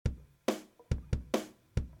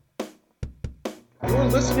You're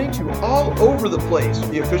listening to All Over the Place,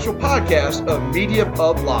 the official podcast of Media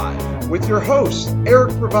Pub Live, with your hosts,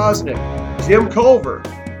 Eric Pravosnik, Jim Culver,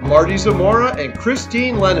 Marty Zamora, and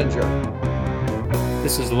Christine Leninger.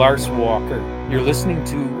 This is Lars Walker. You're listening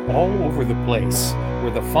to All Over the Place,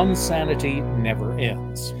 where the fun sanity never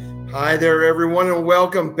ends. Hi there, everyone, and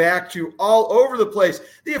welcome back to All Over the Place,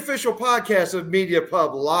 the official podcast of Media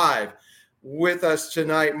Pub Live. With us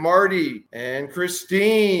tonight, Marty and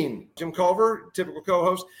Christine. Jim Culver, typical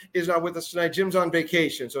co-host, is not with us tonight. Jim's on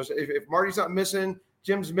vacation. So if Marty's not missing,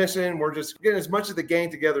 Jim's missing. We're just getting as much of the gang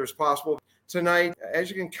together as possible tonight. As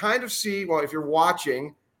you can kind of see, well, if you're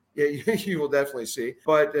watching, yeah, you will definitely see.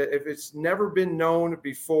 But if it's never been known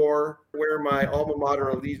before where my alma mater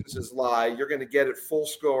allegiances lie, you're going to get it full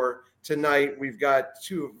score tonight. We've got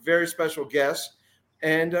two very special guests.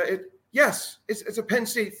 And Yes, it's a Penn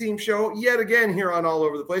State themed show yet again here on All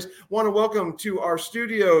Over the Place. Want to welcome to our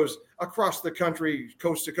studios across the country,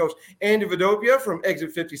 coast to coast, Andy Vodopia from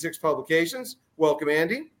Exit 56 Publications. Welcome,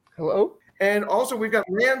 Andy. Hello. And also we've got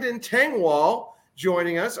Landon Tengwall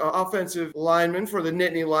joining us, offensive lineman for the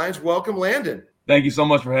Nittany Lions. Welcome, Landon. Thank you so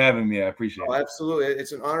much for having me. I appreciate it. Absolutely.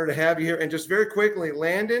 It's an honor to have you here. And just very quickly,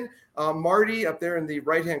 Landon, Marty up there in the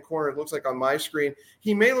right-hand corner, it looks like on my screen,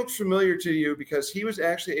 he may look familiar to you because he was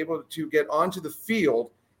actually able to get onto the field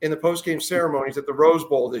in the post-game ceremonies at the Rose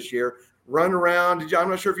Bowl this year, run around. I'm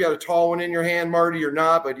not sure if you had a tall one in your hand, Marty, or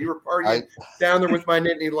not, but you were partying down there with my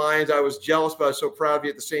Nittany Lions. I was jealous, but I was so proud of you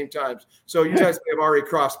at the same time. So you guys have already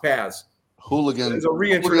crossed paths. Hooligan, it's a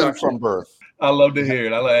reintroduction from birth. I love to hear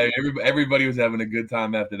it. Everybody was having a good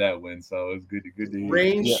time after that win, so it was good to hear.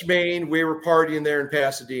 Rain, Schmaine, we were partying there in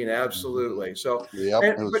Pasadena, absolutely. So,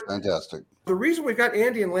 it was fantastic. The reason we've got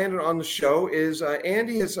Andy and Landon on the show is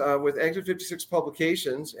Andy has, with Exit 56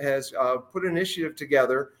 Publications, has put an initiative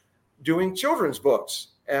together doing children's books,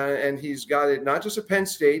 and he's got it not just at Penn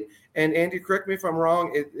State. And Andy, correct me if I'm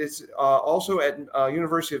wrong, it's also at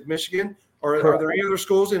University of Michigan. Or are there any other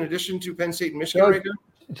schools in addition to Penn State and Michigan right now?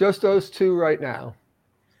 Just those two right now.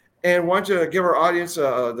 And why don't you give our audience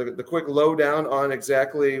the quick lowdown on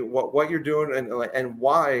exactly what you're doing and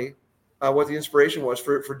why, what the inspiration was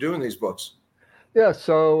for doing these books? Yeah,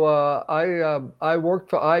 so I worked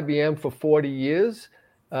for IBM for 40 years.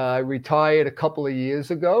 I retired a couple of years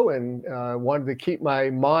ago and wanted to keep my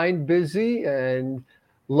mind busy and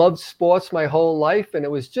loved sports my whole life. And it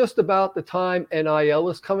was just about the time NIL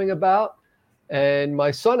was coming about. And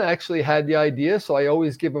my son actually had the idea, so I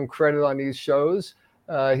always give him credit on these shows.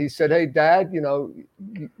 He said, "Hey, Dad,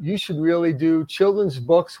 you should really do children's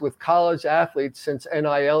books with college athletes since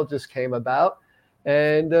NIL just came about."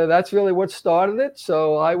 And that's really what started it.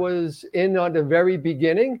 So I was in on the very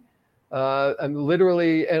beginning. And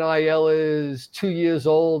literally NIL is 2 years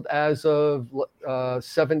old as of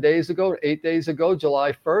 8 days ago,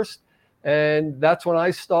 July 1st. And that's when I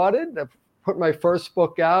started. Put my first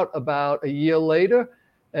book out about a year later,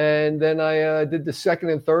 and then I did the second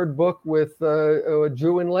and third book with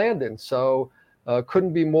Drew and Landon. So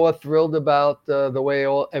couldn't be more thrilled about the way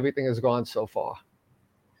everything has gone so far.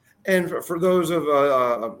 And for those of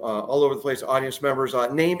All Over the Place audience members,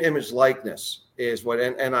 name, image, likeness is what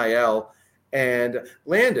NIL. And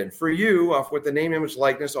Landon, for you, with the name, image,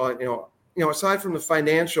 likeness, aside from the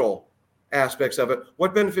financial aspects of it,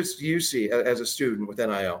 what benefits do you see as a student with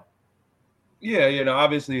NIL? Yeah,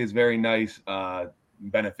 obviously it's very nice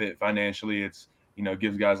benefit financially. It's,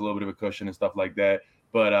 gives guys a little bit of a cushion and stuff like that.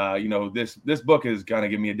 But, this book is going to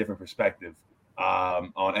give me a different perspective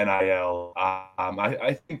on NIL.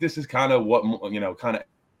 I think this is kind of what,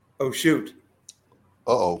 Oh, shoot.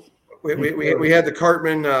 Uh-oh. We had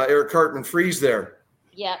the Eric Cartman freeze there.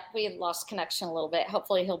 Yeah, we lost connection a little bit.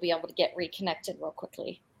 Hopefully he'll be able to get reconnected real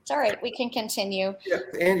quickly. It's all right. We can continue. Yeah,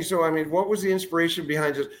 Andy, so, what was the inspiration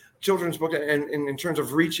behind just children's book and in terms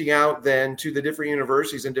of reaching out then to the different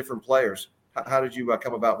universities and different players? How did you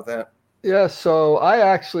come about with that? Yeah, so I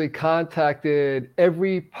actually contacted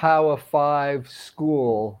every Power 5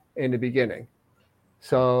 school in the beginning.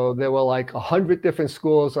 So there were like 100 different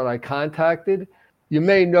schools that I contacted. You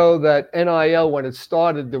may know that NIL, when it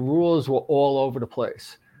started, the rules were all over the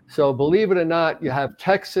place. So believe it or not, you have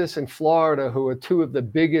Texas and Florida, who are two of the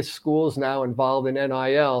biggest schools now involved in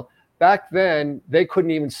NIL. Back then, they couldn't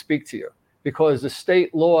even speak to you because the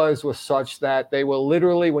state laws were such that they were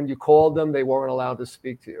literally, when you called them, they weren't allowed to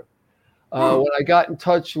speak to you. When I got in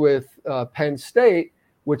touch with Penn State,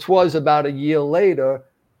 which was about a year later,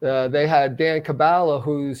 they had Dan Cabala,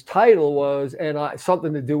 whose title was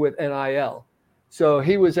something to do with NIL. So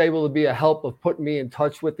he was able to be a help of putting me in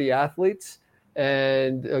touch with the athletes.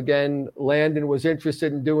 And again, Landon was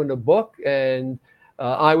interested in doing the book. And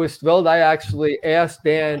I was thrilled. I actually asked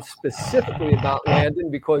Dan specifically about Landon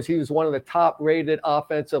because he was one of the top-rated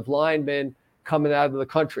offensive linemen coming out of the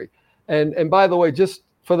country. And by the way, just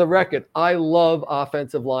for the record, I love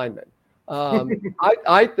offensive linemen.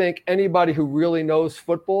 I think anybody who really knows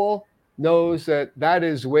football knows that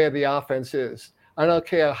is where the offense is. I don't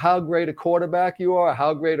care how great a quarterback you are,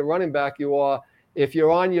 how great a running back you are. If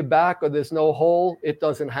you're on your back or there's no hole, it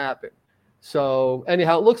doesn't happen. So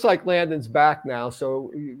anyhow, it looks like Landon's back now,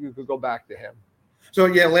 so you could go back to him. So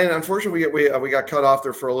yeah, Landon, unfortunately we got cut off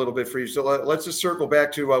there for a little bit for you. So let's just circle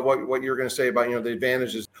back to what you're going to say about the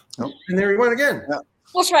advantages. Oh. And there he went again. Yeah.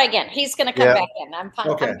 We'll try again. He's going to come back in. I'm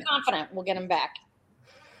confident we'll get him back.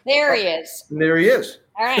 There he is. And there he is.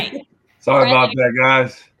 All right. Sorry about that,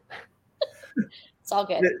 guys. It's all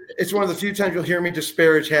good. It's one of the few times you'll hear me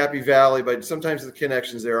disparage Happy Valley, but sometimes the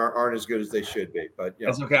connections there aren't as good as they should be. But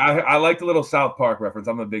that's okay. I like the little South Park reference.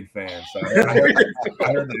 I'm a big fan. So I heard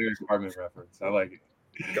the Eric Cartman reference. I like it.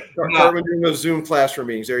 Cartman doing those Zoom classroom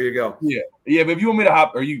meetings. There you go. Yeah. But if you want me to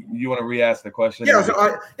hop, or you want to re-ask the question? Yeah.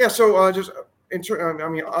 So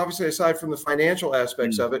obviously, aside from the financial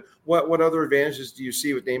aspects of it, what other advantages do you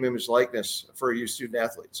see with name, image, likeness for you student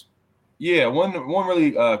athletes? Yeah, one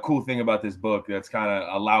really cool thing about this book that's kind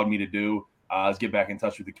of allowed me to do is get back in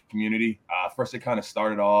touch with the community. First, it kind of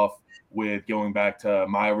started off with going back to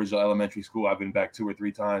my original elementary school. I've been back 2 or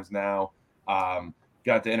 3 times now.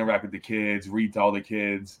 Got to interact with the kids, read to all the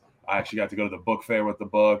kids. I actually got to go to the book fair with the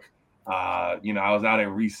book. I was out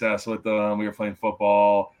at recess with them. We were playing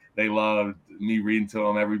football. They loved me reading to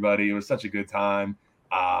them, everybody. It was such a good time.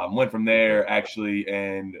 Went from there, actually,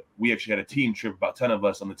 and we actually had a team trip, about 10 of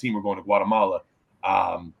us on the team. We're going to Guatemala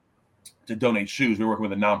to donate shoes. We were working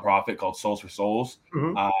with a nonprofit called Souls for Souls.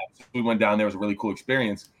 Mm-hmm. So we went down there. It was a really cool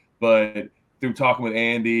experience. But through talking with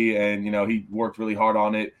Andy, and, he worked really hard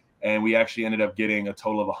on it, and we actually ended up getting a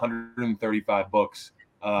total of 135 books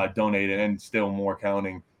donated, and still more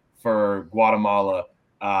counting, for Guatemala.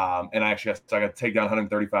 And I got to take down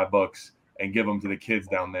 135 books and give them to the kids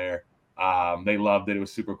down there. They loved it. It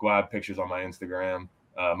was super cool. I have pictures on my Instagram.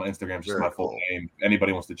 My Instagram's just my full name.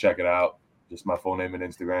 Anybody wants to check it out, just my full name and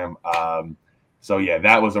Instagram. So yeah,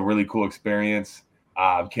 that was a really cool experience.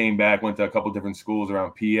 Came back, went to a couple different schools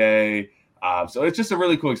around PA. So it's just a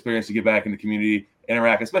really cool experience to get back in the community,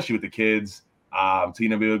 interact, especially with the kids, to be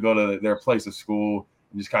able to go to their place of school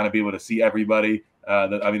and just kind of be able to see everybody.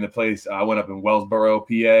 The place, I went up in Wellsboro,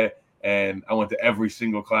 PA, and I went to every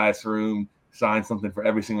single classroom, signed something for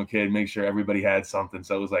every single kid, make sure everybody had something.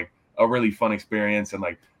 So it was like a really fun experience, and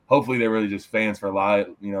like hopefully they're really just fans for life,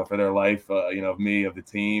 for their life, of me, of the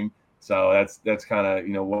team. So that's kind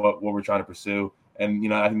of what we're trying to pursue.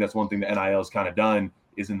 And I think that's one thing that NIL has kind of done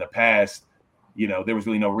is in the past, there was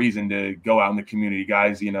really no reason to go out in the community.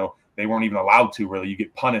 Guys, they weren't even allowed to really. You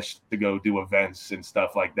get punished to go do events and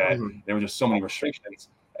stuff like that. Mm-hmm. There were just so many restrictions.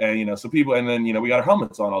 And, so people, and then, we got our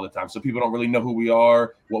helmets on all the time. So people don't really know who we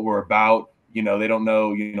are, what we're about. They don't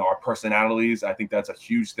know, our personalities. I think that's a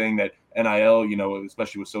huge thing that NIL,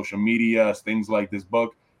 especially with social media, things like this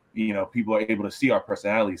book, people are able to see our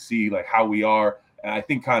personalities, see like how we are. And I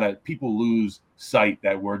think kind of people lose sight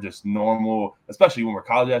that we're just normal, especially when we're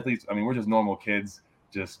college athletes. I mean, we're just normal kids,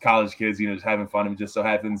 just college kids, just having fun. And it just so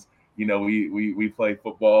happens, we play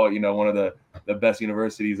football, one of the best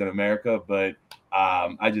universities in America. But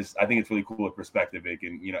I think it's really cool with perspective it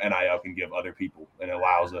can, NIL can give other people, and it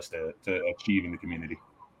allows us to achieve in the community.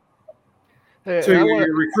 Hey, so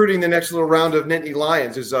you're recruiting the next little round of Nittany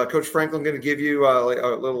Lions. Is Coach Franklin going to give you a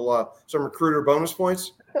little some recruiter bonus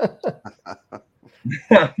points?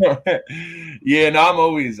 Yeah, no, I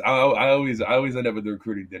always end up with the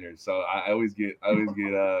recruiting dinners. So I always get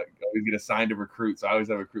assigned to recruit. So I always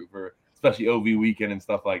have a recruit for especially OV weekend and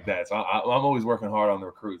stuff like that. So I'm always working hard on the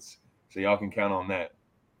recruits. So y'all can count on that.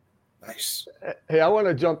 Nice. Hey, I want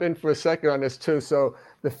to jump in for a second on this too. So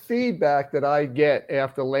the feedback that I get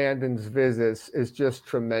after Landon's visits is just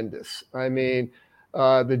tremendous. I mean,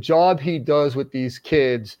 the job he does with these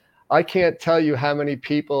kids, I can't tell you how many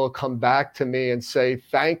people come back to me and say,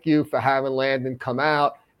 thank you for having Landon come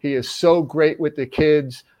out. He is so great with the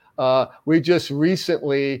kids. We just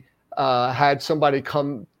recently had somebody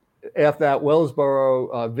come after that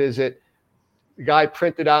Wellsboro visit. The guy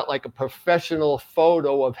printed out like a professional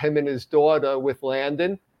photo of him and his daughter with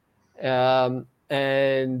Landon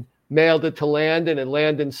and mailed it to Landon, and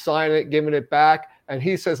Landon signed it, giving it back. And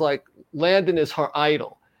he says, like, Landon is her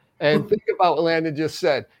idol. And think about what Landon just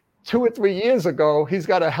said. 2 or 3 years ago, he's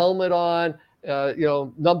got a helmet on,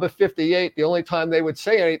 number 58. The only time they would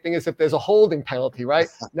say anything is if there's a holding penalty, right?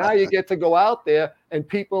 Now you get to go out there and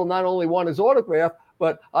people not only want his autograph,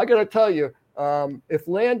 but I got to tell you, If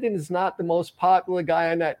Landon is not the most popular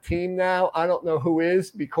guy on that team now, I don't know who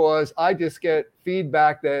is, because I just get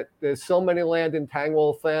feedback that there's so many Landon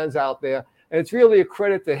Tengwall fans out there. And it's really a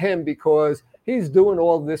credit to him, because he's doing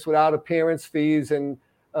all this without appearance fees. And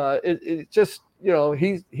it just,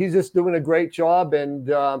 he's just doing a great job. And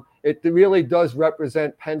it really does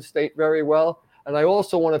represent Penn State very well. And I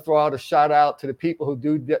also want to throw out a shout out to the people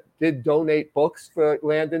who did donate books for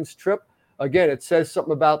Landon's trip. Again, it says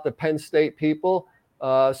something about the Penn State people.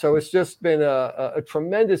 So it's just been a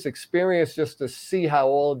tremendous experience just to see how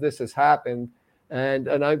all of this has happened. And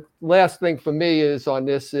last thing for me is on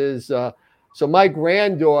this is, so my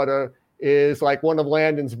granddaughter is like one of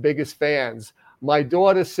Landon's biggest fans. My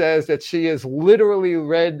daughter says that she has literally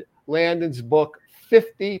read Landon's book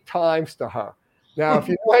 50 times to her. Now, if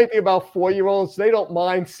you know anything about 4-year-olds, they don't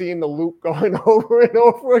mind seeing the loop going over and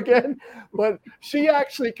over again, but she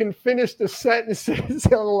actually can finish the sentences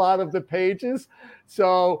on a lot of the pages.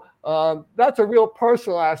 So that's a real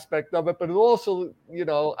personal aspect of it, but it also, I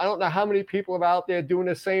don't know how many people are out there doing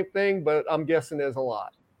the same thing, but I'm guessing there's a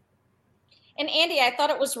lot. And Andy, I thought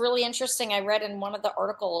it was really interesting. I read in one of the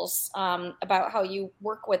articles about how you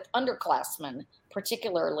work with underclassmen,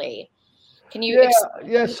 particularly. Can you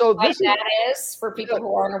explain so why that is for people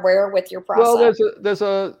who aren't aware with your process? Well, there's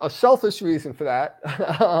a selfish reason for that.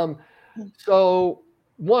 So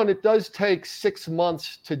one, it does take 6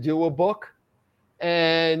 months to do a book.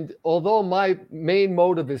 And although my main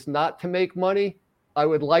motive is not to make money, I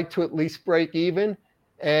would like to at least break even.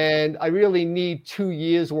 And I really need 2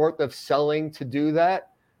 years worth of selling to do that.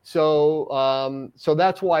 So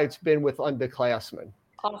that's why it's been with underclassmen.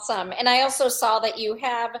 Awesome. And I also saw that you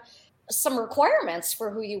have some requirements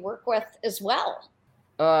for who you work with as well.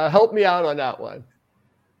 Help me out on that one.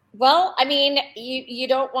 Well, I mean, you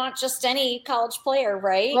don't want just any college player,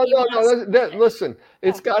 right? No. Listen,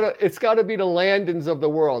 it's gotta be the Landons of the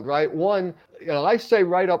world, right? One, I say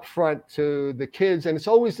right up front to the kids, and it's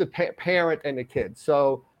always the parent and the kid.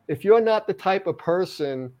 So if you're not the type of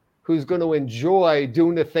person who's going to enjoy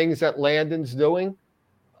doing the things that Landon's doing,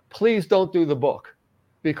 please don't do the book,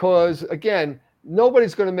 because again,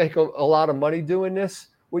 nobody's going to make a lot of money doing this.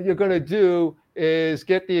 What you're going to do is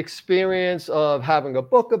get the experience of having a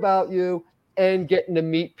book about you and getting to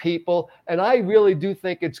meet people. And I really do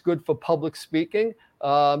think it's good for public speaking,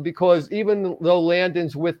 because even though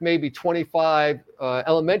Landon's with maybe 25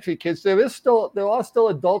 elementary kids, there are still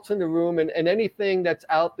adults in the room, and anything that's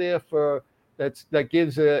out there that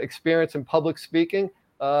gives experience in public speaking,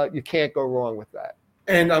 you can't go wrong with that.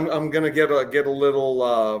 And I'm going to get a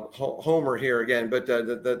little homer here again, but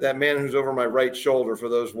that man who's over my right shoulder, for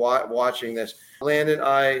those watching this, Landon,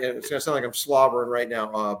 it's going to sound like I'm slobbering right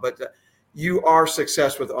now, but you are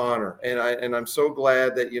success with honor, and I'm so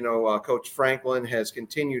glad that Coach Franklin has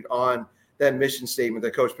continued on that mission statement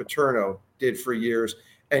that Coach Paterno did for years,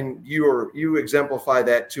 and you exemplify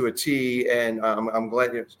that to a T. And I'm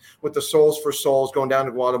glad with the Souls for Souls going down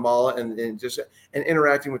to Guatemala and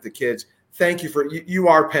interacting with the kids. Thank you for you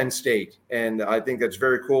are Penn State, and I think that's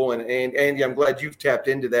very cool. And Andy, I'm glad you've tapped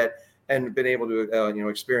into that and been able to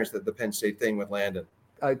experience the Penn State thing with Landon.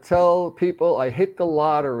 I tell people I hit the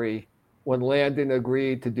lottery when Landon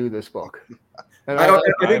agreed to do this book. And I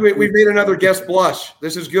think we've made another guest blush.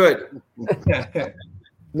 This is good.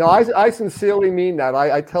 No, I sincerely mean that.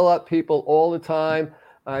 I tell that people all the time.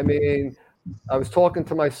 I mean, I was talking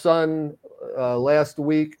to my son last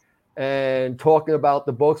week and talking about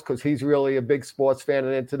the books, because he's really a big sports fan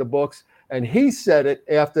and into the books. And he said it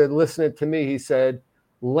after listening to me. He said,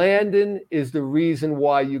 Landon is the reason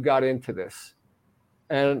why you got into this.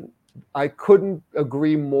 And I couldn't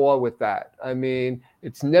agree more with that. I mean,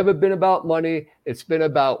 it's never been about money. It's been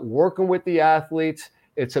about working with the athletes.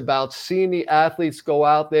 It's about seeing the athletes go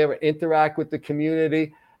out there and interact with the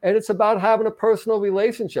community. And it's about having a personal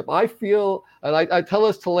relationship. I feel, and I tell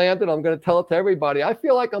this to Landon, I'm going to tell it to everybody, I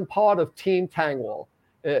feel like I'm part of Team Tengwall.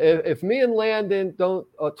 If me and Landon don't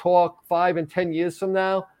talk 5 and 10 years from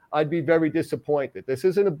now, I'd be very disappointed. This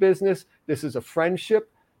isn't a business. This is a friendship.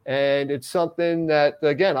 And it's something that,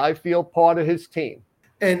 again, I feel part of his team.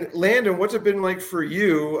 And Landon, what's it been like for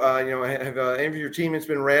you? Have any of your teammates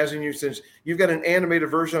been razzing you since you've got an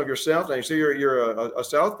animated version of yourself? Now you say you're a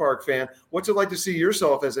South Park fan. What's it like to see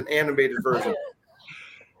yourself as an animated version?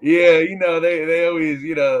 Yeah, they always,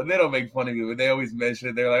 they don't make fun of you, but they always mention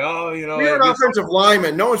it. They're like, oh, you're an offensive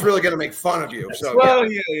lineman. No one's really going to make fun of you. So well,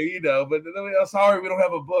 yeah, but sorry, we don't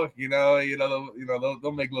have a book.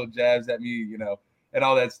 They'll make little jabs at me, and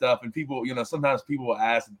all that stuff. And people, sometimes people will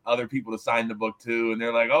ask other people to sign the book too. And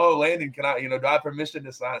they're like, oh, Landon, can I, do I have permission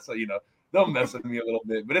to sign? So, they'll mess with me a little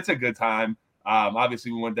bit, but it's a good time.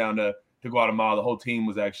 Obviously we went down to to Guatemala. The whole team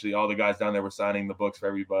was actually, all the guys down there were signing the books for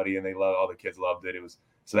everybody, and all the kids loved it.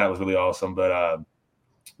 So that was really awesome. But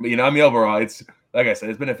overall, it's like I said,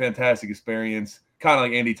 it's been a fantastic experience. Kind of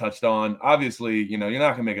like Andy touched on. Obviously, you're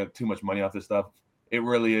not gonna make too much money off this stuff. It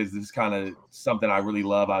really is. This is kind of something I really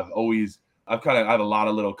love. I have a lot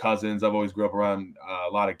of little cousins. I've always grew up around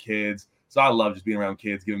a lot of kids. So I love just being around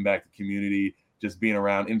kids, giving back to the community, just being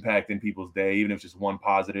around, impacting people's day, even if it's just one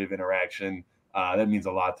positive interaction. That means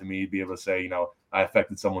a lot to me, be able to say, I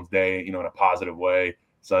affected someone's day, in a positive way.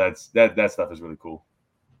 So that stuff is really cool.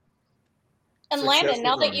 And Landon,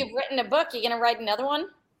 now that you've written a book, you going to write another one?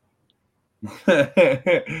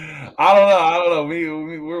 I don't know.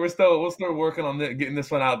 We're still working on getting this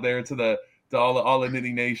one out there to all the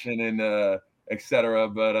Knitting Nation and et cetera.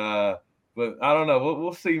 But I don't know.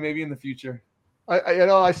 We'll see. Maybe in the future.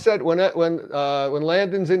 I said when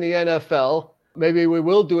Landon's in the NFL, maybe we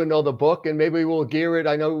will do another book, and maybe we'll gear it.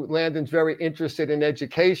 I know Landon's very interested in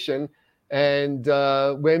education, and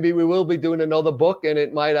maybe we will be doing another book, and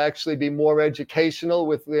it might actually be more educational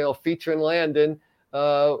with featuring Landon, in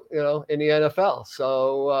the NFL.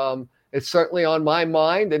 So it's certainly on my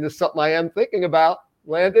mind, and it's something I am thinking about.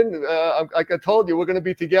 Landon, like I told you, we're going to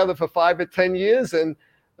be together for 5 or 10 years, and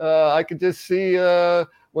I could just see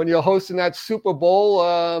when you're hosting that Super Bowl,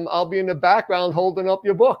 I'll be in the background holding up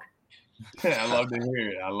your book. I love to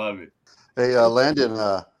hear it. I love it. Hey, Landon,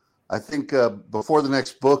 I think before the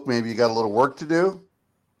next book, maybe you got a little work to do.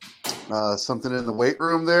 Something in the weight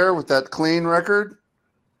room there with that clean record.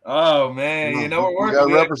 Oh man, we're working.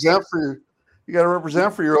 You got to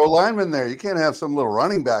represent for your old lineman there. You can't have some little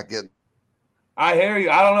running back getting. I hear you.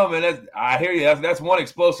 I don't know, man. I hear you. That's one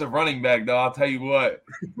explosive running back, though. I'll tell you what.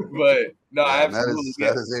 But no, absolutely.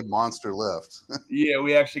 That is a monster lift. Yeah,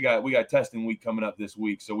 we got testing week coming up this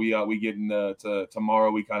week, so we get into tomorrow.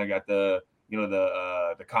 We kind of got the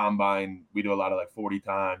combine. We do a lot of 40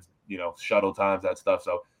 times, shuttle times, that stuff.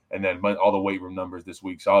 So, and then all the weight room numbers this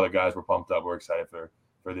week. So all the guys were pumped up. We're excited for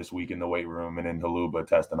this week in the weight room and in Haluba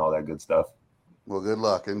testing all that good stuff. Well, good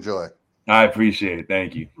luck. Enjoy. I appreciate it.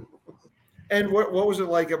 Thank you. And what was it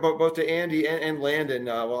like about both to Andy and Landon?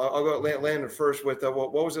 Well, I'll go Landon first with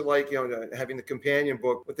what was it like, having the companion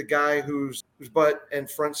book with the guy whose butt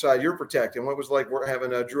and front side you're protecting? What was it like having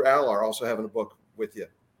Drew Allar also having a book with you?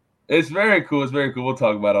 It's very cool. It's very cool. We'll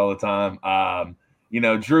talk about it all the time.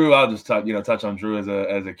 Drew, I'll just touch on Drew as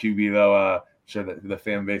a QB though. I'm sure that the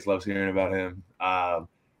fan base loves hearing about him.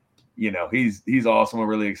 He's awesome. We're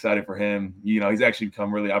really excited for him. He's actually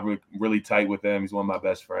become really tight with him. He's one of my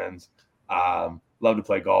best friends. Love to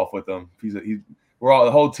play golf with him. The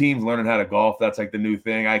whole team's learning how to golf. That's the new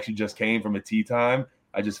thing. I actually just came from a tee time.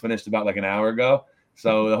 I just finished about an hour ago.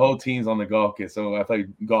 So the whole team's on the golf kit. So I play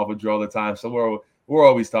golf with Drew all the time. So we're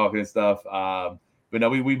always talking and stuff. But no,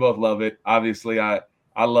 we both love it. Obviously, I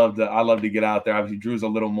love to get out there. Obviously, Drew's a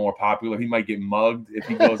little more popular. He might get mugged if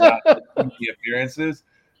he goes out and the appearances.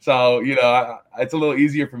 So it's a little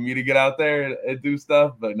easier for me to get out there and do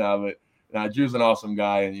stuff. But Drew's an awesome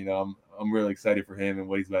guy, and I'm really excited for him and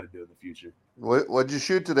what he's about to do in the future. What'd you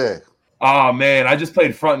shoot today? Oh man, I just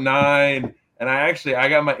played front 9, and I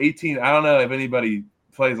got my 18. I don't know if anybody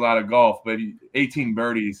plays a lot of golf, but 18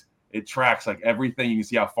 birdies. It tracks everything. You can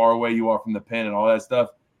see how far away you are from the pin and all that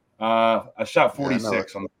stuff. I shot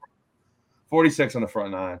 46 on the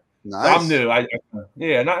front 9. Nice. I'm new.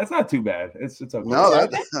 It's not too bad. It's okay. No,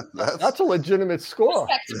 that's a legitimate score.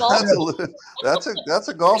 That's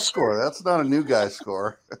a golf score. That's not a new guy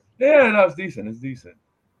score. Yeah, no, it's decent. It's decent.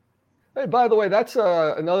 Hey, by the way, that's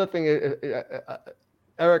another thing,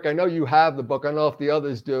 Eric. I know you have the book. I don't know if the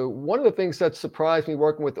others do. One of the things that surprised me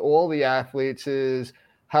working with all the athletes is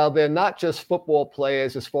how they're not just football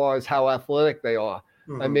players as far as how athletic they are.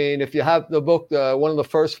 Mm-hmm. I mean, if you have the book, one of the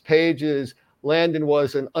first pages, Landon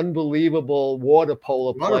was an unbelievable water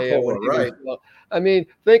polo player. Right. I mean,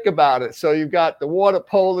 think about it. So you've got the water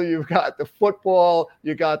polo, you've got the football,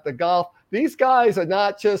 you got the golf. These guys are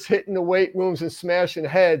not just hitting the weight rooms and smashing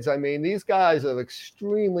heads. I mean, these guys are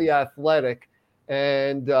extremely athletic.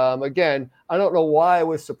 And again, I don't know why I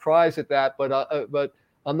was surprised at that, but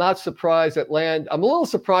I'm not surprised at Landon. I'm a little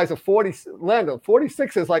surprised at Landon.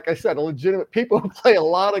 46 is, like I said, a legitimate. People who play a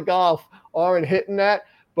lot of golf aren't hitting that.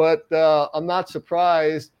 But I'm not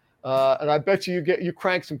surprised, and I bet you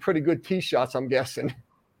crank some pretty good tee shots. I'm guessing.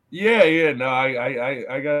 Yeah. No,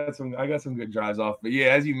 I got some good drives off. But yeah,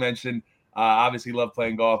 as you mentioned, obviously love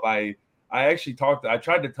playing golf. I tried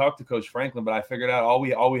to talk to Coach Franklin, but I figured out all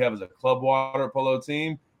we have is a club water polo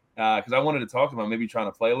team because I wanted to talk to him about maybe trying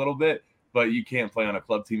to play a little bit. But you can't play on a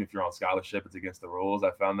club team if you're on scholarship. It's against the rules.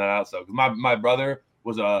 I found that out. So my brother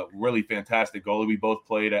was a really fantastic goalie. We both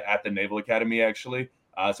played at the Naval Academy, actually.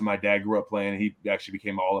 So my dad grew up playing. He actually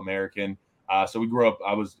became All-American. So we grew up.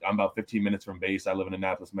 I'm about 15 minutes from base. I live in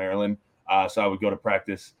Annapolis, Maryland. So I would go to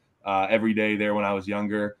practice every day there when I was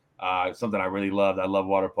younger. Something I really loved. I love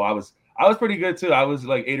water polo. I was pretty good too. I was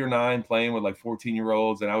like 8 or 9 playing with like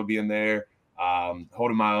 14-year-olds, and I would be in there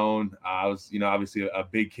holding my own. I was, obviously a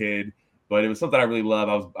big kid, but it was something I really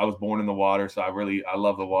loved. I was born in the water, so I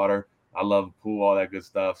love the water. I love the pool, all that good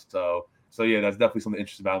stuff. So yeah, that's definitely something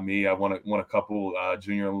interesting about me. I won a couple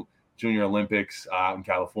junior Olympics out in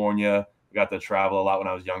California. I got to travel a lot when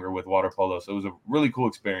I was younger with water polo, so it was a really cool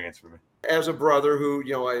experience for me. As a brother who,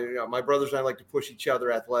 my brothers and I like to push each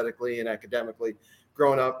other athletically and academically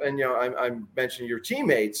growing up. And, I mentioned your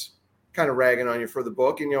teammates kind of ragging on you for the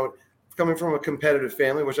book. And, coming from a competitive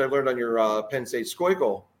family, which I learned on your Penn State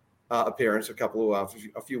Schuylkill appearance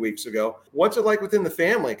a few weeks ago. What's it like within the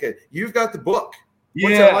family? 'Cause you've got the book.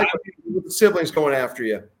 What's it like with the siblings going after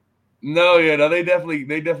you? No, they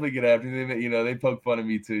definitely get after me. They poke fun of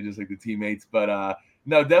me too, just like the teammates. But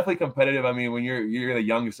no, definitely competitive. I mean, when you're the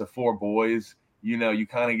youngest of 4 boys, you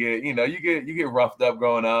kind of get, you get roughed up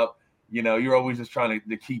growing up. You're always just trying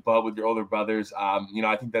to keep up with your older brothers.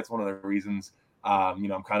 I think that's one of the reasons.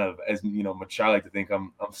 I'm kind of, as mature. I like to think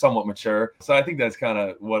I'm somewhat mature. So I think that's kind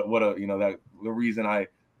of that the reason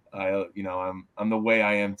I'm the way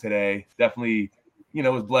I am today. Definitely.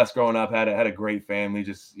 Was blessed growing up, had a great family,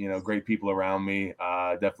 just, great people around me.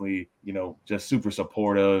 Definitely, just super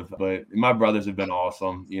supportive. But my brothers have been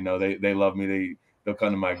awesome. They love me. They'll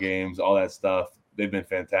come to my games, all that stuff. They've been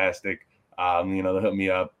fantastic. They'll hook me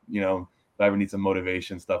up, if I ever need some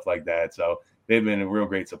motivation, stuff like that. So they've been a real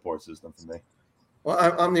great support system for me.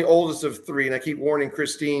 Well, I'm the oldest of 3, and I keep warning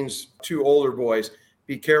Christine's 2 older boys,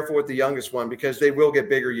 be careful with the youngest one because they will get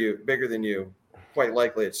bigger than you. Quite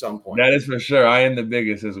likely at some point. That is for sure. I am the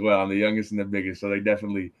biggest as well. I'm the youngest and the biggest, so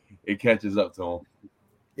it catches up to them.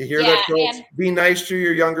 You hear that, folks? Be nice to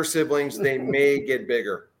your younger siblings. They may get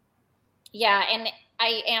bigger. Yeah, and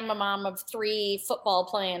I am a mom of 3 football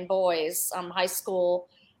playing boys, high school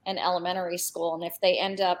and elementary school, and if they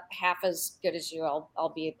end up half as good as you,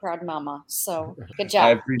 I'll be a proud mama. So good job. I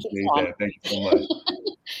appreciate that. Thank you so much.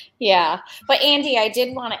 Yeah. But Andy, I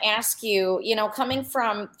did want to ask you, coming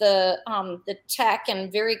from the tech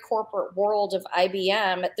and very corporate world of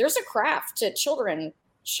IBM, there's a craft to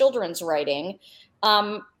children's writing.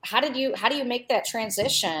 How do you make that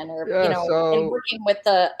transition and working with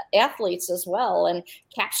the athletes as well and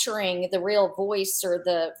capturing the real voice or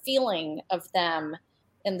the feeling of them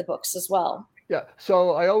in the books as well? Yeah.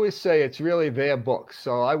 So I always say it's really their books.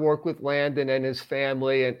 So I work with Landon and his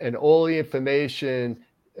family and all the information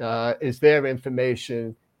is their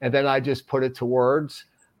information, and then I just put it to words.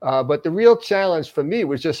 But the real challenge for me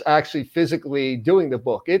was just actually physically doing the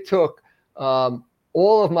book. It took all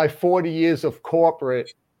of my 40 years of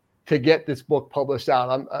corporate to get this book published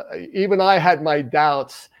out. Even I had my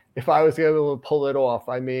doubts if I was able to pull it off.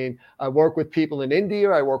 I mean, I work with people in India.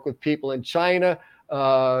 I work with people in China.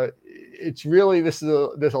 It's really, there's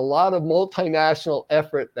a lot of multinational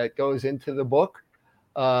effort that goes into the book.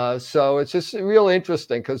 So it's just real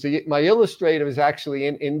interesting because my illustrator is actually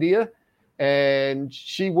in India, and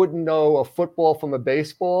she wouldn't know a football from a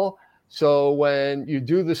baseball. So when you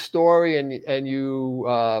do the story and you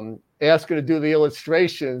ask her to do the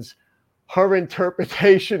illustrations, her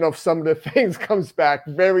interpretation of some of the things comes back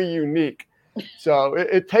very unique. So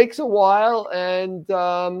it takes a while, and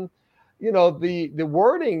the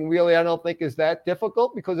wording really I don't think is that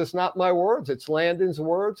difficult because it's not my words. It's Landon's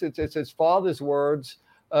words. It's his father's words.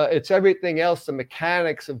 It's everything else, the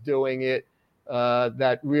mechanics of doing it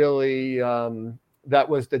that really that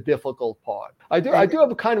was the difficult part. I do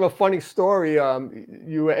have a kind of a funny story.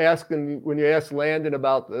 You were asking when you asked Landon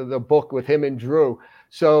about the book with him and Drew.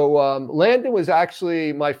 So Landon was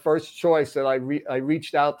actually my first choice that I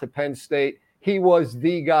reached out to Penn State. He was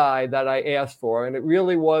the guy that I asked for. And it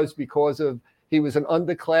really was because he was an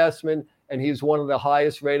underclassman and he's one of the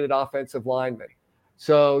highest rated offensive linemen.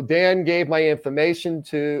 So Dan gave my information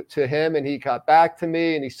to him and he got back to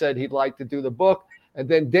me and he said he'd like to do the book. And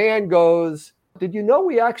then Dan goes, did you know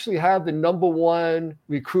we actually have the #1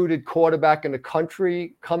 recruited quarterback in the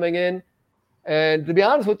country coming in? And to be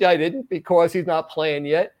honest with you, I didn't because he's not playing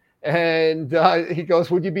yet. And he goes,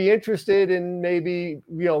 would you be interested in maybe,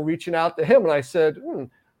 reaching out to him? And I said,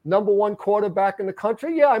 #1 quarterback in the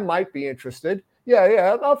country? Yeah, I might be interested.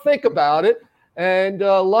 Yeah, I'll think about it. And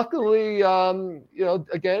luckily,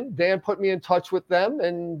 again, Dan put me in touch with them.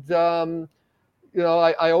 And,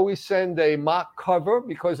 I always send a mock cover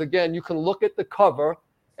because, again, you can look at the cover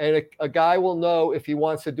and a guy will know if he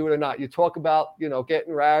wants to do it or not. You talk about,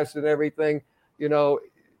 getting razzed and everything,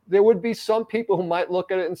 there would be some people who might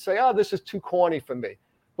look at it and say, oh, this is too corny for me.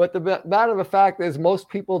 But the matter of the fact is most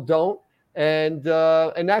people don't. And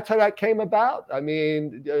that's how that came about. I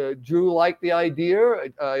mean, Drew liked the idea.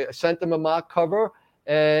 I sent him a mock cover.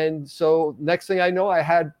 And so next thing I know, I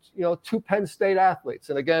had, 2 Penn State athletes.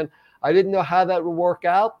 And again, I didn't know how that would work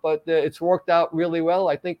out, but it's worked out really well.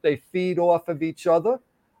 I think they feed off of each other.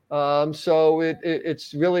 So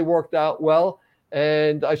it's really worked out well.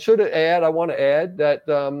 And I want to add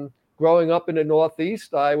that growing up in the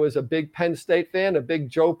Northeast, I was a big Penn State fan, a big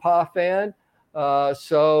Joe Pa fan.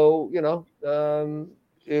 So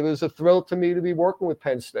it was a thrill to me to be working with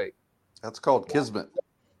Penn State. That's called kismet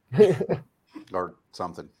or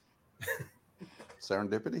something.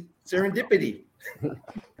 Serendipity.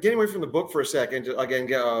 Getting away from the book for a second, again,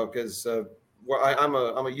 because I'm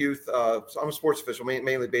a youth. So I'm a sports official,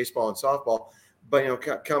 mainly baseball and softball. But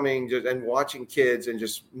coming and watching kids and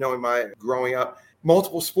just knowing my growing up,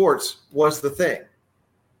 multiple sports was the thing.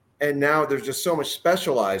 And now there's just so much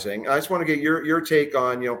specializing. I just want to get your take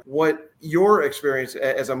on, what your experience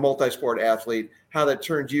as a multi-sport athlete, how that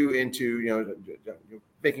turned you into,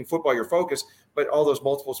 making football your focus, but all those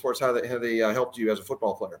multiple sports, how they helped you as a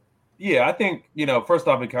football player. Yeah, I think, first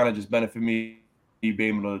off, it kind of just benefited me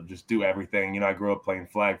being able to just do everything. I grew up playing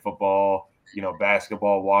flag football,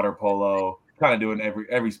 basketball, water polo, kind of doing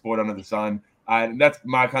every sport under the sun. That's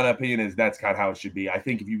my kind of opinion is that's kind of how it should be. I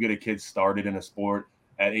think if you get a kid started in a sport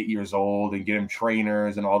at 8 years old and get them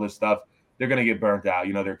trainers and all this stuff, they're going to get burnt out.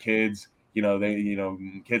 They're kids,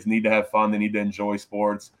 kids need to have fun. They need to enjoy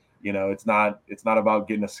sports. It's not about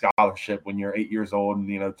getting a scholarship when you're 8 years old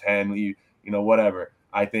and, 10, whatever.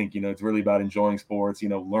 I think, it's really about enjoying sports,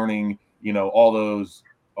 learning, all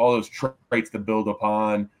those traits to build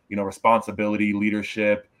upon, responsibility,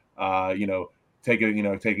 leadership,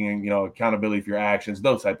 taking accountability for your actions,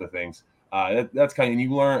 those type of things. That's kind of,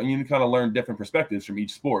 and you kind of learn different perspectives from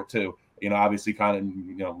each sport too. Obviously kind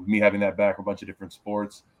of, me having that back a bunch of different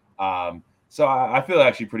sports. So I feel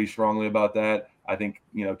actually pretty strongly about that. I think,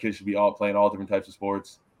 kids should be playing all different types of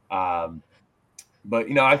sports.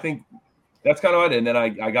 But, I think that's kind of what I did. And then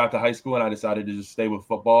I got to high school and I decided to just stay with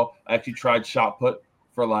football. I actually tried shot put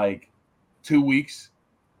for like 2 weeks.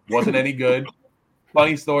 Wasn't any good.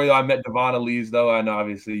 Funny story though, I met Devon Elise though. And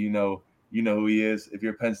obviously, you know who he is. If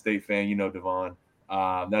you're a Penn State fan, you know Devon.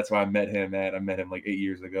 That's where I met him at. I met him like 8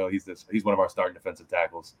 years ago. He's one of our starting defensive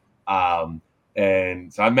tackles.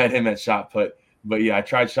 And so I met him at shot put. But yeah, I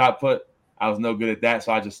tried shot put. I was no good at that,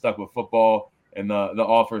 so I just stuck with football. And the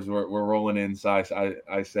offers were rolling in. So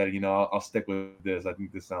I said, I'll stick with this. I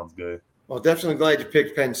think this sounds good. Well, definitely glad you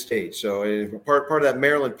picked Penn State. So part of that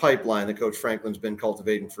Maryland pipeline that Coach Franklin's been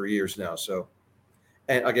cultivating for years now. So,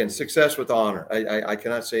 and again, success with honor. I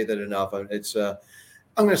cannot say that enough. It's I'm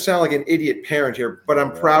going to sound like an idiot parent here, but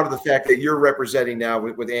I'm proud of the fact that you're representing now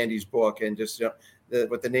with Andy's book and just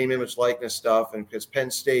with the name, image, likeness stuff. And because Penn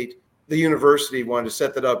State, the university, wanted to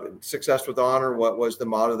set that up. Success with honor. What was the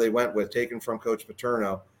motto they went with, taken from Coach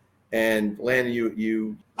Paterno, and Landon,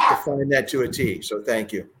 you defined that to a T. So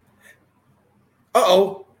thank you.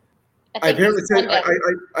 I apparently said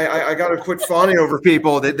I got to quit fawning over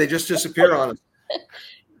people. They just disappear on us.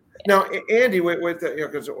 Now, Andy, with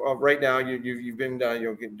because right now you've been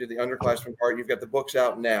did the underclassmen part. You've got the books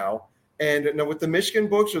out now, and now with the Michigan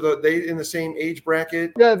books, are they in the same age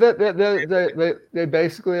bracket? Yeah, they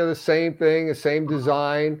basically are the same thing, the same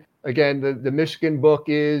design. Again, the Michigan book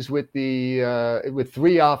is with with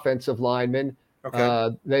 3 offensive linemen.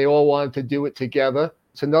 Okay. They all wanted to do it together.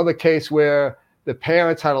 It's another case where the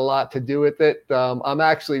parents had a lot to do with it. I'm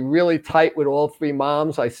actually really tight with all 3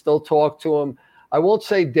 moms. I still talk to them. I won't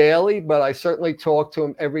say daily, but I certainly talk to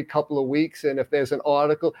them every couple of weeks. And if there's an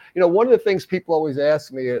article, one of the things people always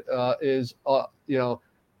ask me is, do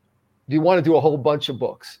you want to do a whole bunch of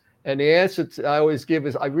books? And the answer I always give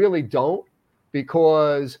is I really don't,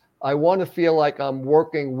 because I want to feel like I'm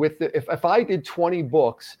working with it. If I did 20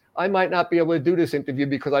 books, I might not be able to do this interview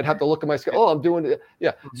because I'd have to look at my schedule. Oh, I'm doing it.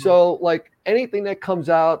 Yeah. Mm-hmm. So like anything that comes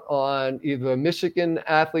out on either a Michigan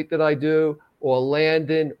athlete that I do or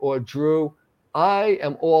Landon or Drew, I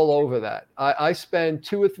am all over that. I spend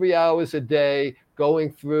 2 or 3 hours a day going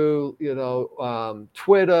through,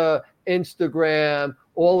 Twitter, Instagram,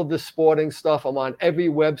 all of the sporting stuff. I'm on every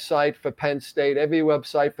website for Penn State, every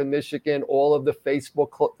website for Michigan, all of the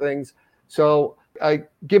Facebook things. So I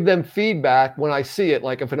give them feedback when I see it.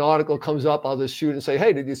 Like if an article comes up, I'll just shoot and say,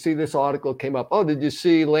 hey, did you see this article came up? Oh, did you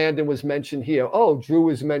see Landon was mentioned here? Oh, Drew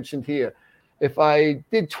was mentioned here. if I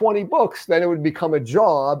did 20 books, then it would become a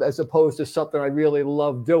job as opposed to something I really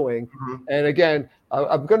love doing. Mm-hmm. And again,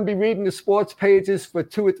 I'm going to be reading the sports pages for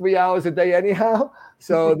 2 or 3 hours a day anyhow.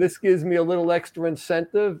 So this gives me a little extra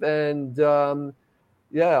incentive. And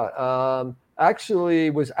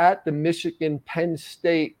actually was at the Michigan Penn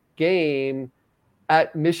State game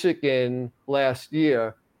at Michigan last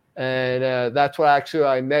year. And that's where actually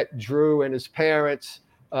I met Drew and his parents.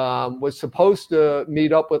 Was supposed to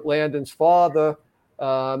meet up with Landon's father.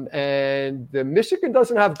 And the Michigan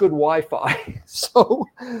doesn't have good Wi-Fi. So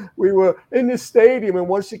we were in the stadium. And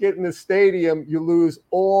once you get in the stadium, you lose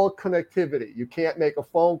all connectivity. You can't make a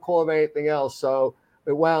phone call or anything else. So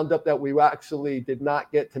it wound up that we actually did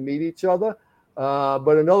not get to meet each other.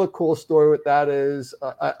 But another cool story with that is,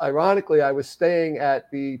 ironically, I was staying at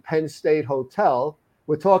the Penn State Hotel.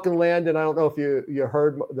 We're talking, Landon, I don't know if you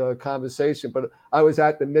heard the conversation, but I was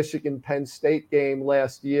at the Michigan-Penn State game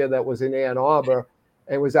last year that was in Ann Arbor,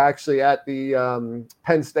 and was actually at the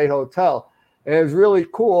Penn State Hotel. And it was really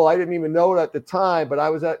cool. I didn't even know it at the time, but I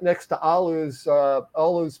was next to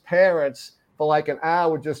Alu's parents for like an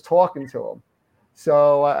hour just talking to them.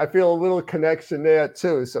 So I feel a little connection there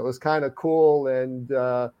too. So it was kind of cool. And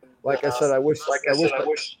like I said, I wish.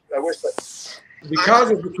 Because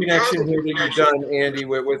of the connection here that you've done, Andy,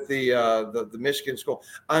 with the Michigan school,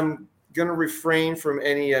 I'm going to refrain from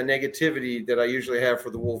any negativity that I usually have for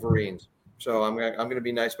the Wolverines. So I'm going to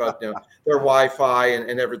be nice about their Wi-Fi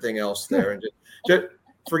and everything else there, and just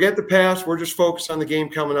forget the past. We're just focused on the game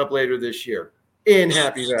coming up later this year in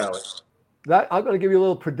Happy Valley. I'm going to give you a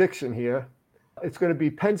little prediction here. It's going to be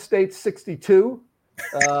Penn State 62,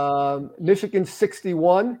 Michigan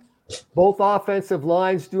 61. Both offensive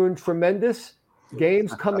lines doing tremendous.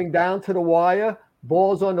 Games coming down to the wire.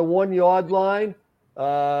 Balls on the 1 yard line.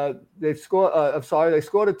 They scored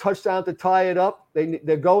a touchdown to tie it up.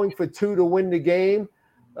 They're going for 2 to win the game.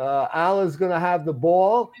 Allen's going to have the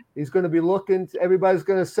ball. He's going to be looking. Everybody's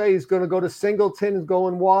going to say he's going to go to Singleton, is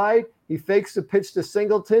going wide. He fakes the pitch to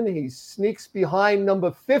Singleton. He sneaks behind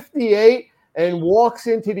number 58 and walks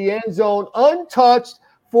into the end zone untouched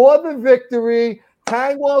for the victory.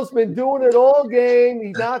 Tengwall's been doing it all game.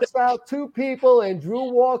 He knocks out 2 people, and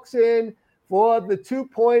Drew walks in for the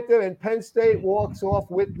 2-pointer, and Penn State walks off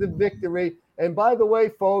with the victory. And by the way,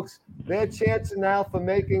 folks, they're chancing now for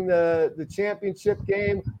making the championship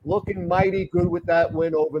game, looking mighty good with that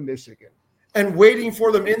win over Michigan. And waiting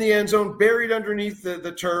for them in the end zone, buried underneath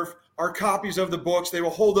the turf, are copies of the books. They will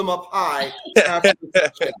hold them up high after the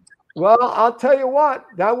touchdown. Well, I'll tell you what,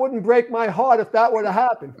 that wouldn't break my heart if that would have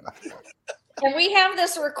happened. And we have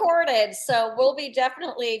this recorded, so we'll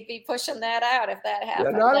definitely be pushing that out if that happens.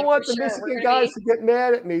 And I don't want the Michigan guys to get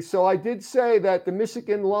mad at me. So I did say that the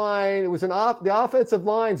Michigan line, it was the offensive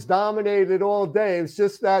lines dominated all day. It was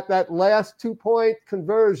just that last 2-point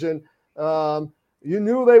conversion. You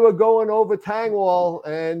knew they were going over Tengwall,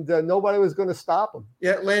 and nobody was going to stop them.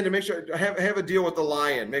 Yeah, Landon, make sure have a deal with the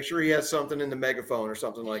Lion. Make sure he has something in the megaphone or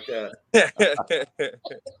something like that.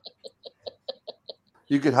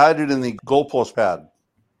 You could hide it in the goalpost pad.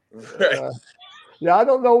 Yeah, I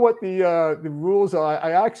don't know what the rules are.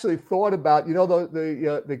 I actually thought about,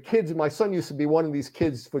 the kids. My son used to be one of these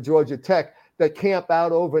kids for Georgia Tech that camp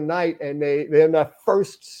out overnight, and they're in the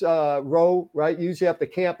first row, right? Usually have to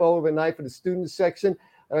camp overnight for the student section.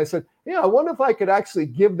 And I said, I wonder if I could actually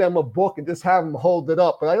give them a book and just have them hold it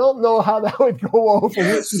up. But I don't know how that would go over.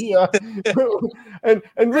 Yes. And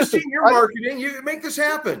Christine, listen, you're marketing. You make this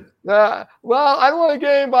happen. Well, I don't want to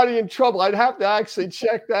get anybody in trouble. I'd have to actually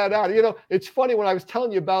check that out. It's funny when I was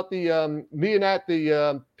telling you about the being at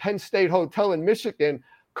the Penn State Hotel in Michigan,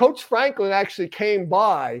 Coach Franklin actually came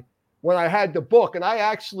by when I had the book, and I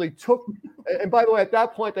actually took, and by the way, at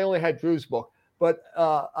that point, they only had Drew's book, but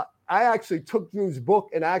I actually took Drew's book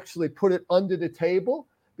and actually put it under the table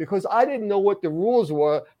because I didn't know what the rules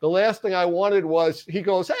were. The last thing I wanted was he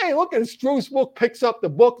goes, hey, look, it's Drew's book, picks up the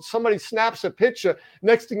book. Somebody snaps a picture.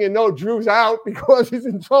 Next thing you know, Drew's out because he's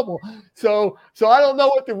in trouble. So I don't know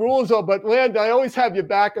what the rules are, but Landon, I always have your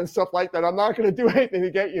back and stuff like that. I'm not going to do anything to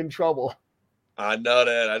get you in trouble. I know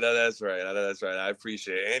that. I know that's right. I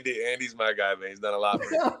appreciate it. Andy's my guy, man. He's done a lot for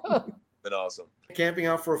me. Been awesome. Camping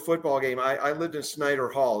out for a football game. I lived in Snyder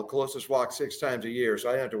Hall, the closest walk 6 times a year, so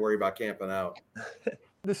I didn't have to worry about camping out.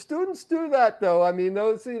 The students do that, though. I mean,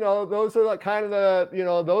 those are the kind of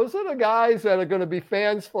those are the guys that are going to be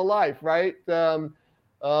fans for life, right?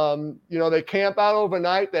 They camp out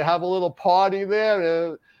overnight. They have a little party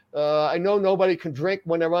there. I know nobody can drink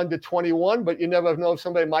when they're under 21, but you never know if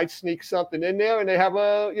somebody might sneak something in there, and they have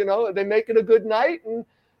they make it a good night,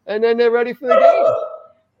 and then they're ready for the game.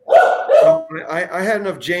 I had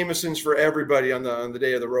enough Jamesons for everybody on the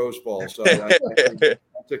day of the Rose Bowl, so I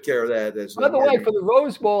took care of that. By the way, for the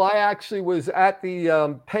Rose Bowl, I actually was at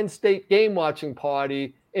the Penn State game watching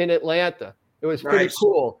party in Atlanta. It was pretty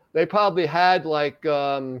cool. They probably had like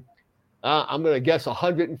I'm going to guess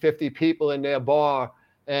 150 people in their bar,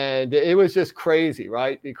 and it was just crazy,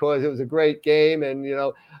 right? Because it was a great game, and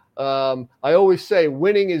I always say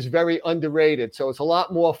winning is very underrated, so it's a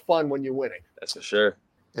lot more fun when you're winning. That's for sure.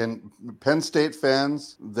 And Penn State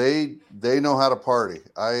fans, they know how to party.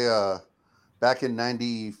 I back in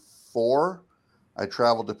 '94, I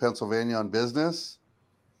traveled to Pennsylvania on business,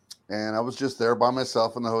 and I was just there by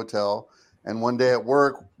myself in the hotel. And one day at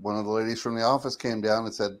work, one of the ladies from the office came down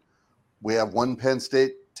and said, "We have one Penn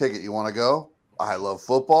State ticket. You want to go?" I love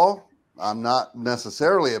football. I'm not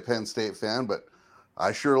necessarily a Penn State fan, but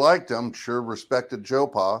I sure liked them, sure respected Joe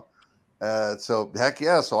Pa. So heck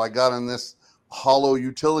yeah. So I got in this hollow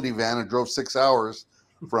utility van and drove 6 hours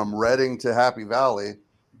from Reading to Happy Valley.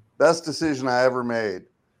 Best decision I ever made.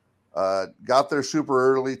 Got there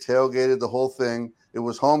super early, tailgated the whole thing. It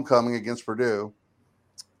was homecoming against Purdue.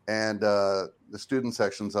 And the student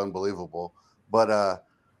section's unbelievable. But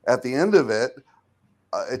at the end of it,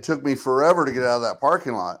 it took me forever to get out of that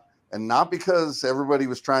parking lot. And not because everybody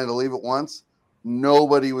was trying to leave at once.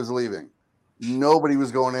 Nobody was leaving. Nobody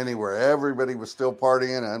was going anywhere. Everybody was still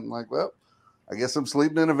partying. And I'm like, well, I guess I'm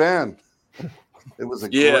sleeping in a van. It was a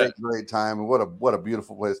great time. And what a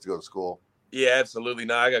beautiful place to go to school. Yeah, absolutely.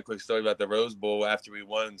 Now, I got a quick story about the Rose Bowl after we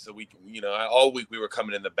won. So we, all week we were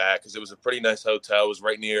coming in the back because it was a pretty nice hotel. It was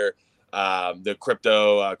right near the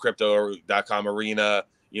crypto.com arena,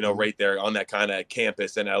 right there on that kind of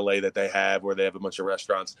campus in LA that they have where they have a bunch of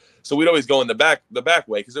restaurants. So we'd always go in the back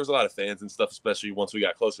way because there was a lot of fans and stuff, especially once we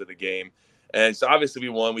got closer to the game. And so obviously we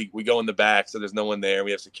won. We go in the back, so there's no one there.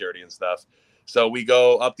 We have security and stuff. So we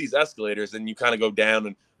go up these escalators and you kind of go down,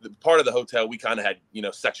 and the part of the hotel we kind of had,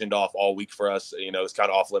 sectioned off all week for us. It's kind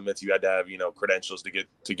of off limits. You had to have, credentials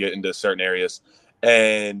to get into certain areas.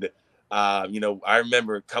 And, I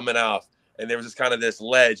remember coming off and there was just kind of this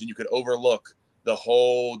ledge and you could overlook the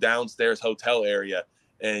whole downstairs hotel area.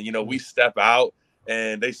 And, we step out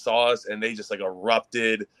and they saw us and they just like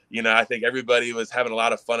erupted. I think everybody was having a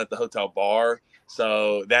lot of fun at the hotel bar.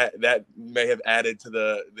 So that may have added to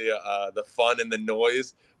the fun and the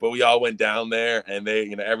noise, but we all went down there and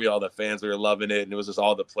they, all the fans, we were loving it. And it was just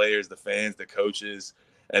all the players, the fans, the coaches.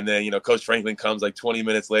 And then, Coach Franklin comes like 20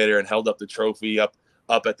 minutes later and held up the trophy up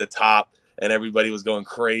at the top, and everybody was going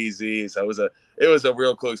crazy. So it was a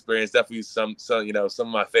real cool experience. Definitely some of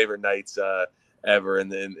my favorite nights ever.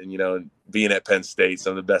 And then, being at Penn State,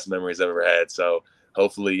 some of the best memories I've ever had. So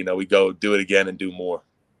hopefully, we go do it again and do more.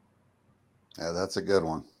 Yeah, that's a good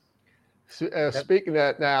one. Speaking of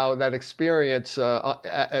that now, that experience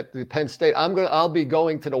at the Penn State, I'll be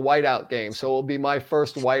going to the whiteout game. So it'll be my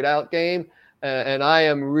first whiteout game. And I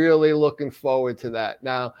am really looking forward to that.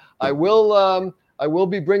 Now I will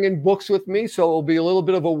be bringing books with me. So it'll be a little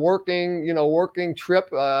bit of a working trip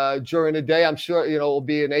during the day. I'm sure, it'll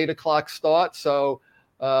be an 8 o'clock start. So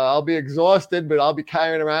I'll be exhausted, but I'll be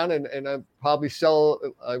carrying around and I'll probably sell,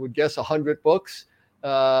 I would guess, 100 books.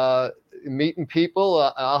 Meeting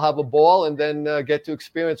people, I'll have a ball, and then get to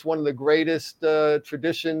experience one of the greatest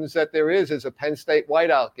traditions that there is a Penn State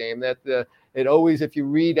whiteout game. That it always, if you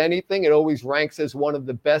read anything, it always ranks as one of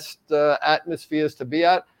the best atmospheres to be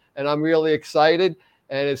at. And I'm really excited.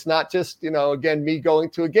 And it's not just, again, me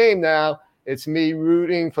going to a game now. It's me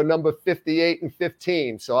rooting for number 58 and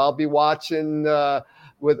 15. So I'll be watching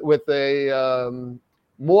with a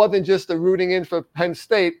more than just a rooting in for Penn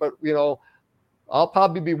State, but I'll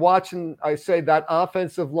probably be watching, that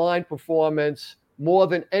offensive line performance more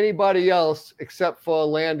than anybody else except for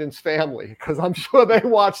Landon's family, because I'm sure they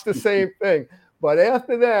watch the same thing. But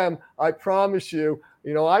after them, I promise you,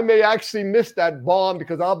 I may actually miss that bomb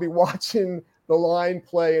because I'll be watching the line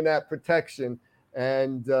play in that protection.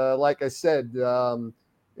 And like I said,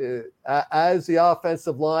 as the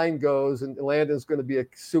offensive line goes, and Landon's going to be a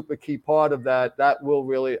super key part of that, that will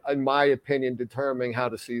really, in my opinion, determine how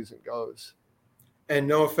the season goes. And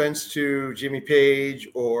no offense to Jimmy Page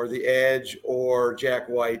or the Edge or Jack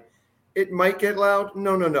White, it might get loud.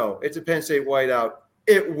 No. It's a Penn State whiteout.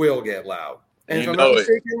 It will get loud. And if I'm not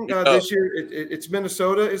mistaken, this year it's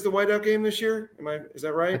Minnesota is the whiteout game this year. Is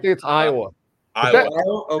that right? I think it's Iowa.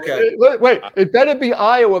 Iowa? Okay. Wait, it better be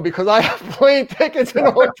Iowa because I have plane tickets in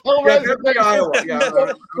a hotel reservation. Iowa.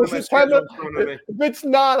 Yeah, if it's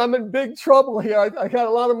not, I'm in big trouble here. I got a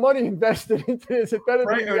lot of money invested into this. It better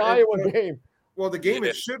be the Iowa game. Well, the game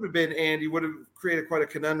it should have been, Andy, would have created quite a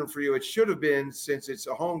conundrum for you. It should have been, since it's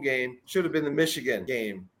a home game, should have been the Michigan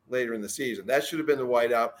game later in the season. That should have been the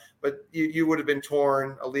whiteout, but you would have been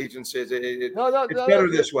torn allegiances. It's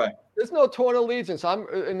better this way. There's no torn allegiance.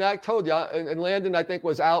 And I told you, and Landon, I think,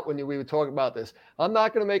 was out when we were talking about this. I'm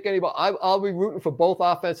not going to make anybody. I'll be rooting for both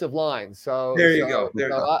offensive lines. So there you go.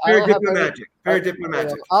 Very diplomatic. Very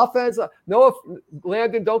diplomatic. Offense. No,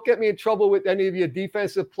 Landon, don't get me in trouble with any of your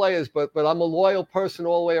defensive players, but I'm a loyal person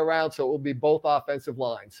all the way around. So it will be both offensive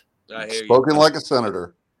lines. Spoken like a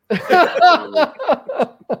senator.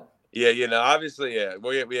 Yeah, obviously,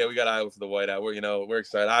 we got Iowa for the whiteout. We're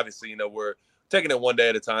excited. Obviously, we're taking it one day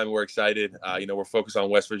at a time. We're excited. We're focused on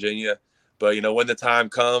West Virginia, but when the time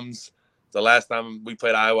comes, the last time we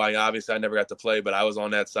played Iowa, obviously I never got to play, but I was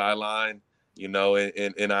on that sideline, in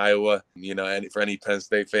Iowa, and for any Penn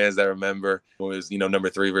State fans that remember, it was, number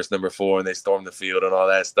 3 versus number 4, and they stormed the field and all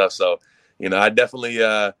that stuff. So, I definitely,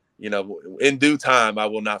 in due time, I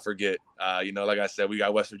will not forget. Like I said, we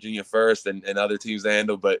got West Virginia first and other teams to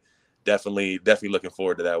handle, but definitely looking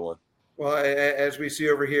forward to that one. Well, as we see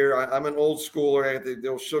over here, I'm an old schooler. I have the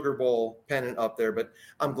old Sugar Bowl pennant up there, but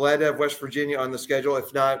I'm glad to have West Virginia on the schedule,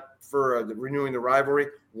 if not for renewing the rivalry.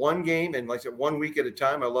 One game, and like I said, 1 week at a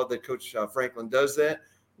time. I love that Coach Franklin does that.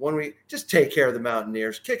 1 week, just take care of the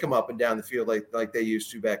Mountaineers. Kick them up and down the field like they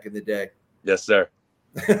used to back in the day. Yes, sir.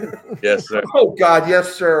 Yes, sir. Oh, God,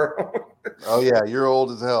 yes, sir. Oh, yeah, you're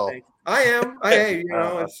old as hell. I am.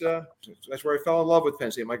 It's that's where I fell in love with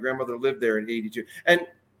Penn State. My grandmother lived there in 82. And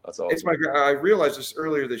that's awesome. I realized this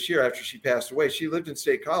earlier this year after she passed away. She lived in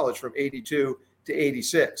State College from 82 to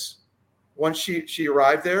 86. Once she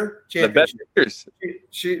arrived there, championship,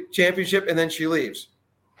 and then she leaves.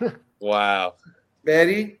 Wow.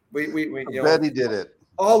 Betty, Betty did it.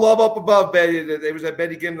 All love up above Betty. It was at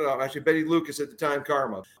Betty Gimlin, actually Betty Lucas at the time,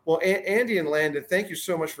 Karma. Well, Andy and Landon, thank you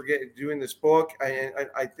so much for doing this book.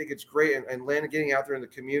 I think it's great, and Landon getting out there in the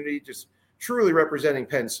community, just truly representing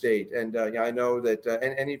Penn State. And I know that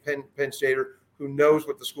any Penn Stater who knows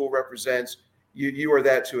what the school represents, you are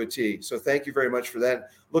that to a T. So thank you very much for that.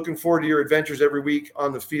 Looking forward to your adventures every week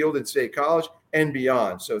on the field in State College and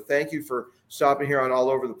beyond. So thank you for stopping here on All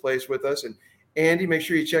Over the Place with us. And Andy, make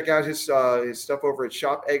sure you check out his stuff over at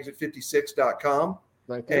shopexit56.com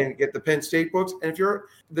and get the Penn State books. And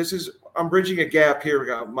I'm bridging a gap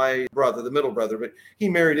here. My brother, the middle brother, but he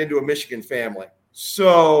married into a Michigan family.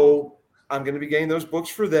 So I'm going to be getting those books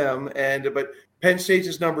for them. But Penn State's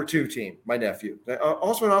his number 2 team, my nephew,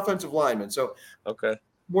 also an offensive lineman. So okay,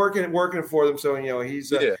 working for them. So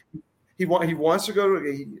he's he wants to go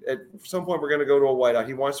to. At some point, we're going to go to a whiteout.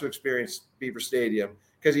 He wants to experience Beaver Stadium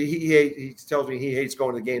because he tells me he hates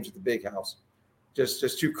going to the games at the Big House,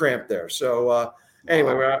 just too cramped there. So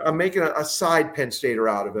anyway, I'm making a side Penn Stater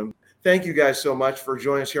out of him. Thank you guys so much for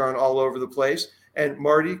joining us here on All Over the Place. And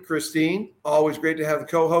Marty, Christine, always great to have the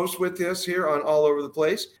co-host with us here on All Over the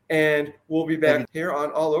Place. And we'll be back here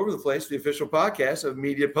on All Over the Place, the official podcast of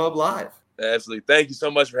Media Pub Live. Absolutely. Thank you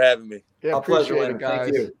so much for having me. Yeah, a pleasure, it,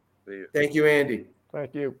 guys. Thank you. Thank you, Andy.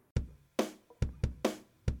 Thank you.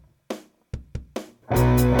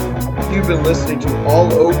 You've been listening to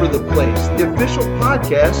All Over the Place, the official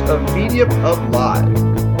podcast of Media Pub Live.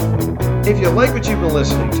 If you like what you've been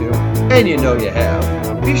listening to, and you know you have,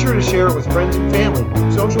 be sure to share it with friends and family,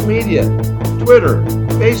 social media, Twitter,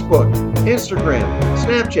 Facebook, Instagram,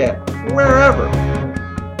 Snapchat, wherever.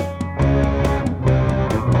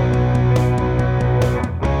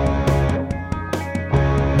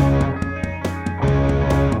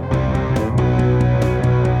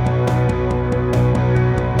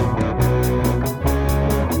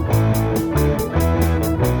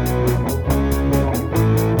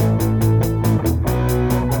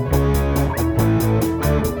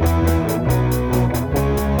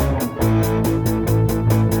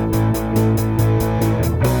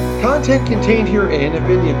 Content contained herein have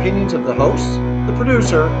been the opinions of the hosts, the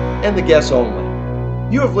producer, and the guests only.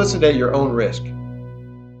 You have listened at your own risk.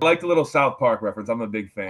 I like the little South Park reference. I'm a big fan.